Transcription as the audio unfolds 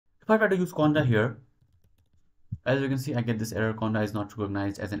I try to use Conda here, as you can see, I get this error: Conda is not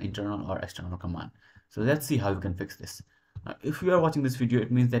recognized as an internal or external command. So let's see how we can fix this. Now, if you are watching this video,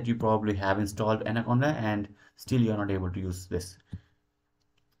 it means that you probably have installed Anaconda and still you are not able to use this.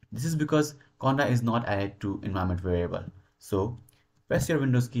 This is because Conda is not added to environment variable. So press your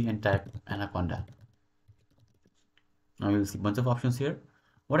Windows key and type Anaconda. Now you will see a bunch of options here.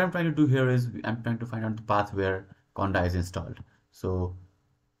 What I'm trying to do here is I'm trying to find out the path where Conda is installed. So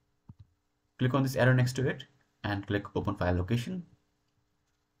click on this arrow next to it and click open file location.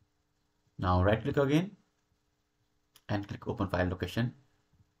 Now right click again and click open file location,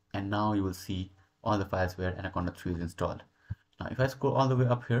 and now you will see all the files where Anaconda 3 is installed. Now if I scroll all the way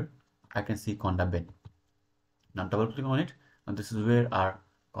up here, I can see Conda bin. Now double click on it, and this is where our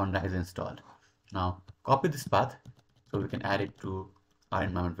Conda is installed. Now copy this path so we can add it to our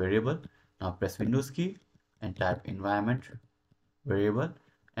environment variable. Now press Windows key and type environment variable,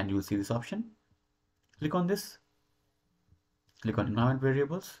 and you will see this option. Click on this, click on environment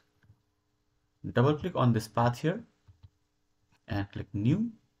variables, double click on this path here and click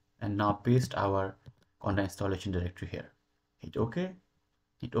new, and now paste our Conda installation directory here. Hit OK,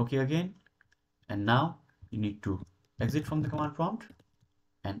 hit OK again, and now you need to exit from the command prompt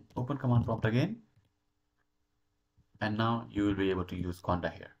and open command prompt again, and now you will be able to use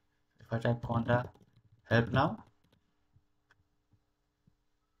Conda here. If I type Conda help now,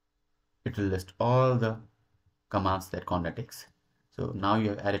 it will list all the commands that Conda takes. So now you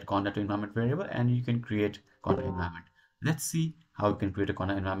have added Conda to environment variable and you can create Conda environment. Let's see how we can create a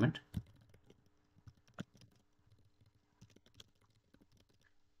Conda environment.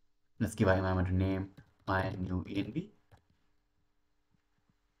 Let's give our environment a name, my new env.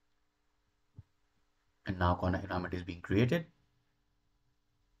 And now Conda environment is being created.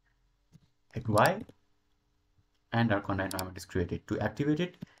 Hit Y and our Conda environment is created. To activate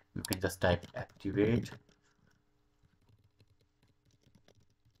it, you can just type activate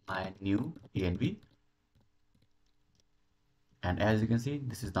my new env, and as you can see,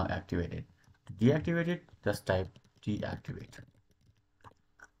 this is now activated. To deactivate it, just type deactivate,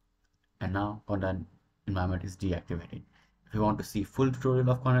 and now Conda environment is deactivated. If you want to see full tutorial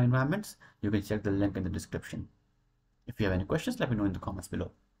of Conda environments, you can check the link in the description. If you have any questions, let me know in the comments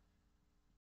below.